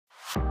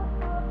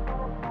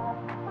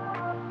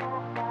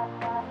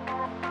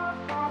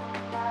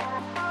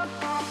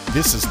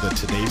This is the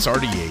Today's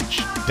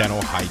RDH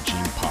Dental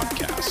Hygiene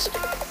Podcast,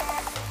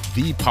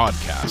 the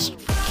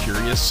podcast for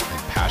curious and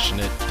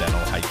passionate dental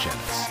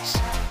hygienists.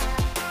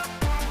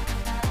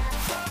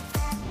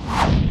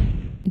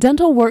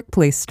 Dental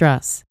Workplace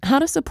Stress, How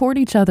to Support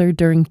Each Other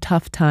During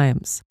Tough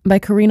Times by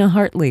Karina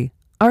Hartley,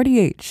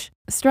 RDH.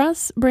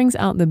 Stress brings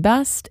out the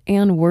best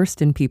and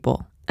worst in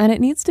people, and it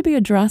needs to be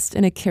addressed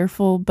in a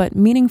careful but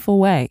meaningful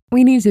way.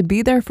 We need to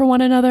be there for one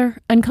another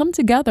and come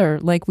together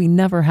like we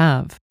never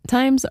have.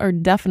 Times are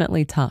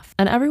definitely tough,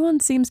 and everyone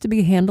seems to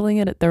be handling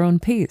it at their own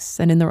pace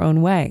and in their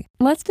own way.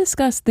 Let's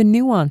discuss the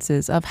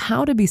nuances of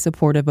how to be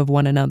supportive of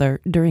one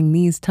another during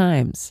these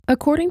times.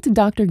 According to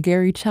Dr.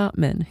 Gary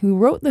Chapman, who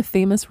wrote the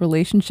famous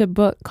relationship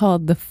book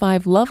called The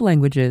 5 Love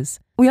Languages,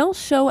 we all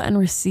show and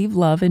receive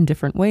love in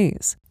different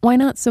ways. Why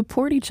not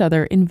support each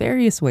other in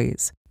various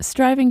ways,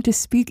 striving to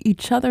speak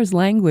each other's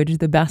language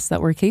the best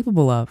that we're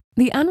capable of?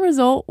 The end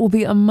result will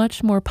be a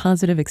much more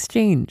positive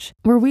exchange,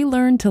 where we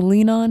learn to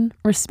lean on,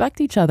 respect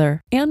each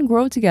other, and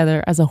grow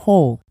together as a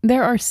whole.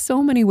 There are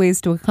so many ways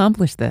to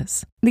accomplish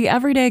this. The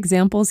everyday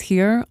examples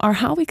here are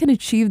how we can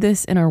achieve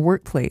this in our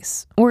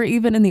workplace, or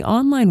even in the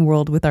online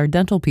world with our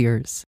dental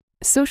peers.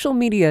 Social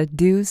media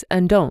do's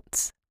and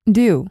don'ts.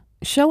 Do,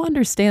 show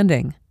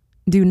understanding.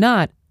 Do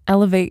not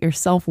elevate your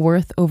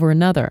self-worth over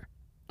another.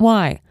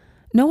 Why?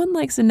 No one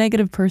likes a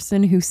negative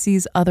person who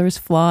sees others'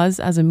 flaws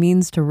as a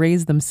means to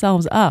raise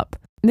themselves up.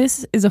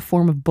 This is a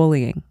form of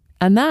bullying,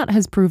 and that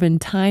has proven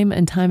time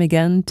and time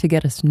again to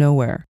get us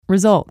nowhere.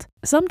 Result: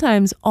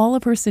 sometimes all a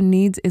person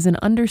needs is an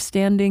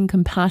understanding,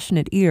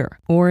 compassionate ear,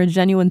 or a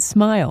genuine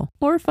smile,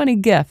 or a funny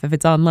gif if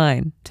it's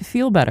online, to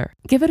feel better.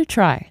 Give it a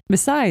try.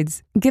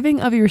 Besides, giving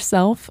of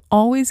yourself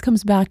always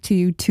comes back to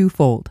you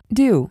twofold.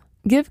 Do.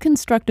 Give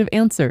constructive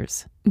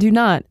answers. Do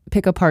not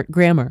pick apart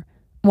grammar.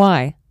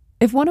 Why?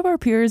 If one of our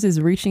peers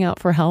is reaching out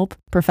for help,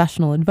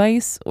 professional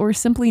advice, or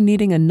simply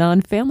needing a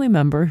non-family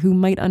member who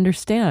might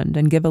understand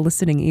and give a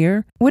listening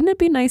ear, wouldn't it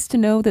be nice to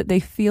know that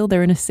they feel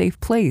they're in a safe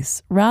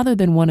place rather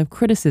than one of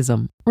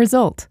criticism?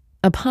 Result: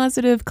 a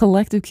positive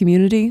collective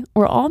community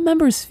where all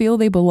members feel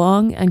they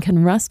belong and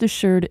can rest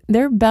assured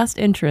their best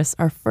interests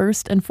are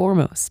first and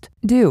foremost.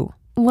 Do.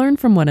 Learn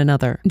from one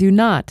another. Do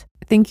not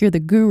think you're the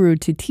guru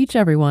to teach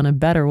everyone a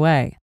better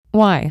way.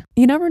 Why?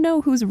 You never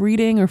know who's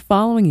reading or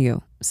following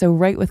you, so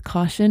write with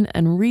caution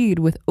and read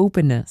with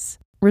openness.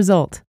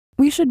 Result: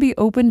 we should be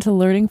open to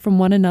learning from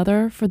one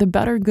another for the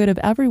better good of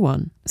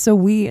everyone, so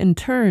we in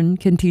turn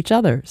can teach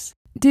others.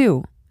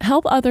 Do.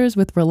 Help others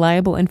with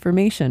reliable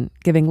information,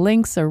 giving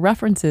links or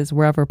references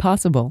wherever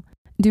possible.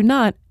 Do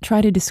not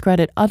try to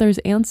discredit others'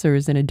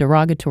 answers in a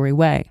derogatory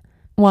way.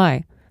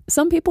 Why?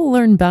 Some people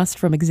learn best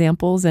from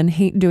examples and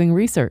hate doing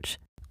research,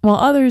 while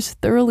others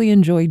thoroughly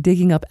enjoy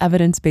digging up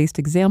evidence-based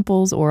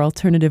examples or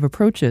alternative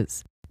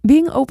approaches.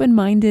 Being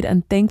open-minded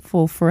and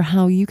thankful for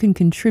how you can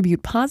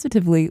contribute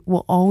positively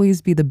will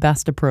always be the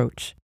best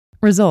approach.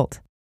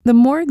 Result: the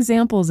more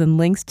examples and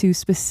links to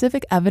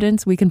specific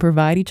evidence we can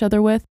provide each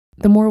other with,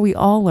 the more we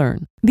all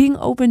learn. Being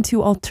open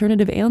to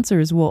alternative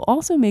answers will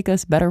also make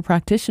us better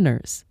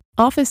practitioners.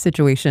 Office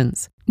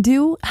situations.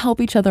 Do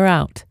help each other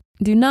out.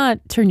 Do not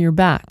turn your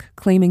back,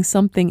 claiming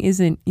something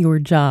isn't your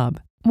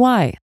job.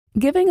 Why?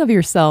 Giving of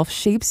yourself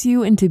shapes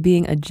you into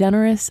being a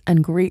generous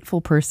and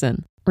grateful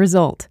person.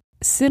 Result: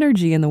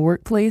 synergy in the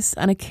workplace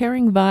and a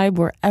caring vibe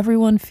where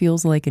everyone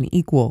feels like an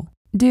equal.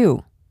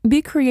 Do.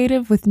 Be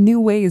creative with new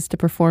ways to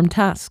perform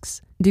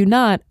tasks. Do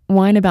not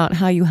whine about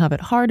how you have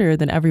it harder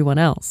than everyone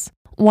else.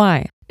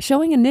 Why?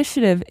 Showing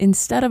initiative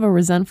instead of a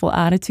resentful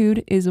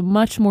attitude is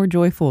much more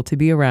joyful to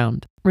be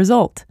around.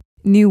 Result: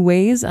 new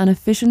ways and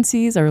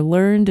efficiencies are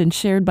learned and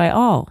shared by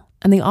all,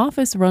 and the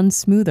office runs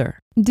smoother.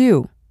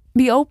 Do.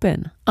 Be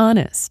open,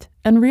 honest,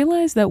 and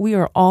realize that we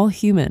are all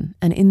human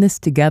and in this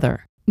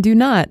together. Do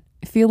not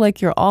feel like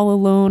you're all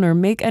alone or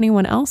make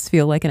anyone else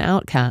feel like an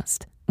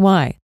outcast.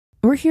 Why?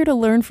 We're here to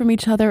learn from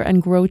each other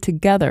and grow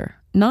together,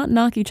 not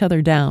knock each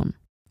other down.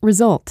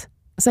 Result: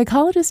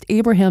 psychologist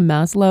Abraham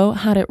Maslow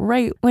had it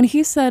right when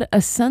he said a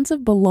sense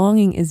of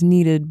belonging is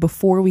needed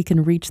before we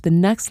can reach the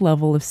next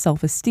level of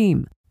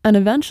self-esteem and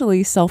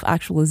eventually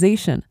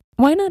self-actualization.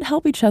 Why not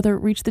help each other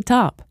reach the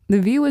top?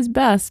 The view is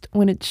best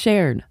when it's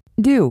shared.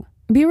 Do.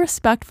 Be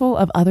respectful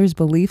of others'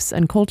 beliefs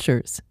and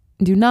cultures.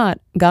 Do not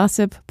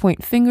gossip,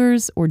 point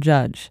fingers, or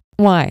judge.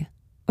 Why?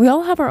 We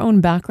all have our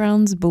own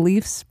backgrounds,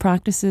 beliefs,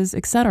 practices,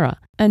 etc.,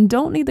 and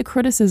don't need the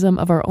criticism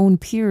of our own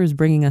peers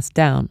bringing us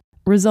down.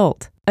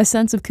 Result: a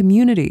sense of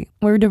community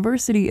where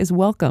diversity is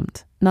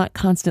welcomed, not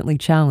constantly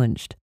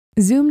challenged.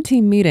 Zoom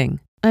team meeting.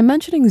 I'm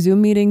mentioning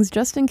Zoom meetings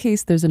just in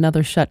case there's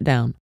another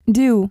shutdown.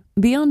 Do.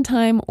 Be on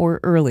time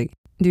or early.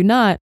 Do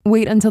not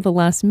wait until the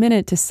last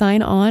minute to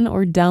sign on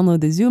or download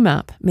the Zoom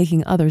app,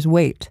 making others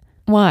wait.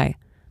 Why?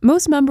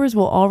 Most members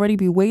will already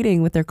be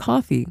waiting with their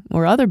coffee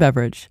or other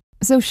beverage.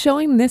 So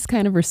showing this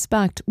kind of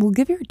respect will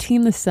give your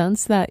team the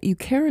sense that you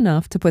care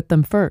enough to put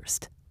them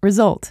first.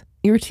 Result: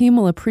 your team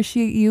will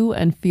appreciate you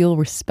and feel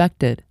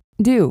respected.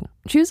 Do.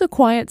 Choose a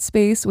quiet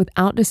space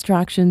without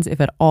distractions if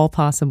at all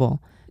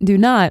possible. Do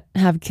not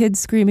have kids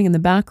screaming in the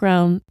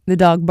background, the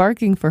dog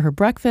barking for her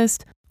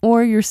breakfast,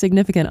 or your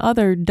significant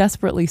other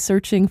desperately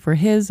searching for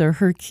his or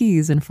her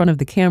keys in front of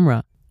the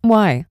camera.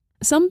 Why?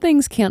 Some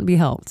things can't be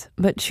helped,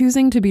 but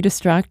choosing to be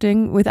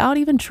distracting without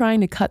even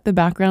trying to cut the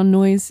background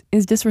noise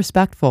is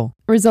disrespectful.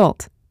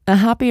 Result: a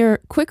happier,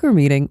 quicker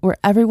meeting where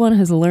everyone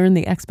has learned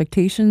the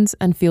expectations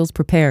and feels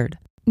prepared.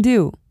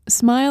 Do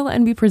smile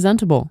and be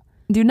presentable.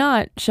 Do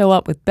not show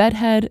up with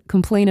bedhead,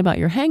 complain about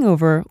your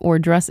hangover, or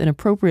dress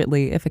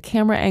inappropriately if a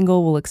camera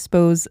angle will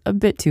expose a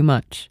bit too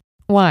much.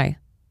 Why?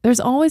 There's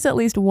always at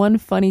least one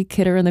funny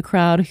kidder in the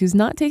crowd who's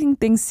not taking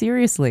things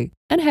seriously.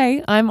 And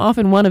hey, I'm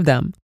often one of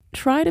them.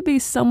 Try to be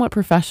somewhat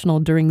professional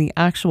during the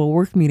actual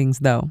work meetings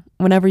though,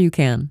 whenever you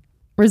can.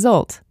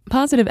 Result: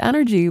 positive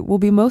energy will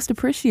be most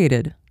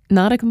appreciated,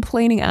 not a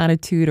complaining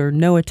attitude or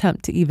no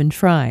attempt to even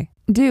try.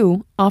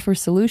 Do offer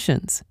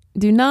solutions.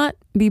 Do not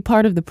be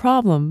part of the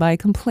problem by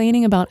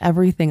complaining about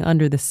everything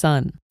under the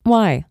sun.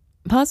 Why?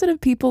 Positive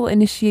people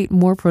initiate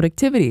more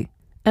productivity,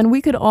 and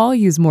we could all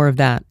use more of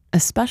that,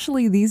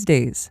 especially these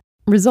days.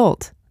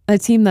 Result: a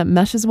team that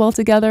meshes well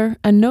together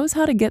and knows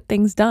how to get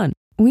things done.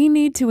 We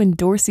need to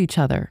endorse each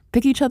other,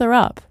 pick each other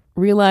up,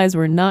 realize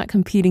we're not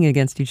competing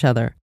against each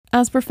other.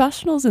 As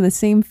professionals in the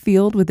same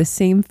field with the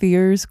same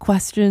fears,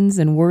 questions,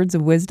 and words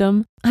of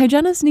wisdom,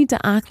 hygienists need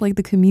to act like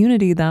the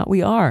community that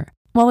we are.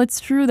 While it's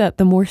true that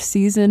the more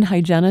seasoned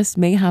hygienist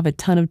may have a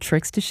ton of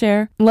tricks to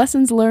share,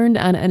 lessons learned,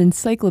 and an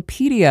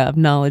encyclopedia of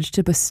knowledge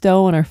to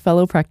bestow on our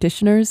fellow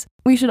practitioners,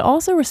 we should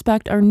also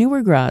respect our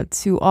newer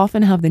grads who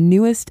often have the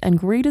newest and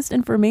greatest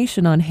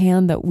information on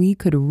hand that we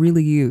could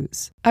really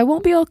use. I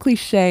won't be all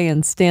cliche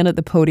and stand at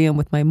the podium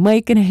with my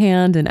mic in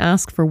hand and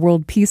ask for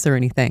world peace or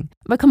anything.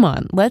 But come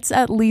on, let's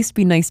at least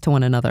be nice to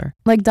one another.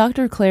 Like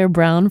Dr. Claire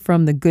Brown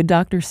from The Good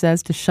Doctor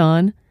says to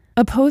Sean,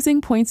 opposing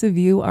points of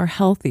view are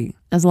healthy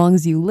as long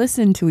as you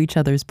listen to each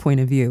other's point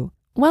of view.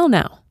 Well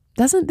now,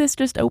 doesn't this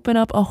just open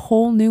up a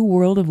whole new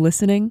world of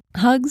listening?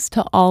 Hugs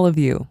to all of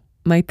you,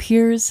 my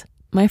peers,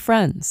 my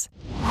friends.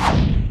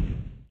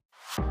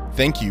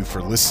 Thank you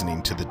for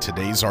listening to the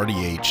Today's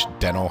RDH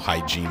Dental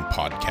Hygiene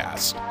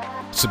Podcast.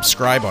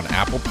 Subscribe on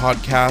Apple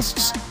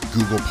Podcasts,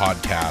 Google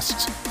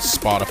Podcasts,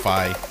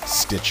 Spotify,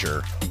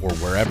 Stitcher, or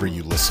wherever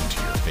you listen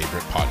to your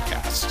favorite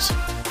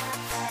podcasts.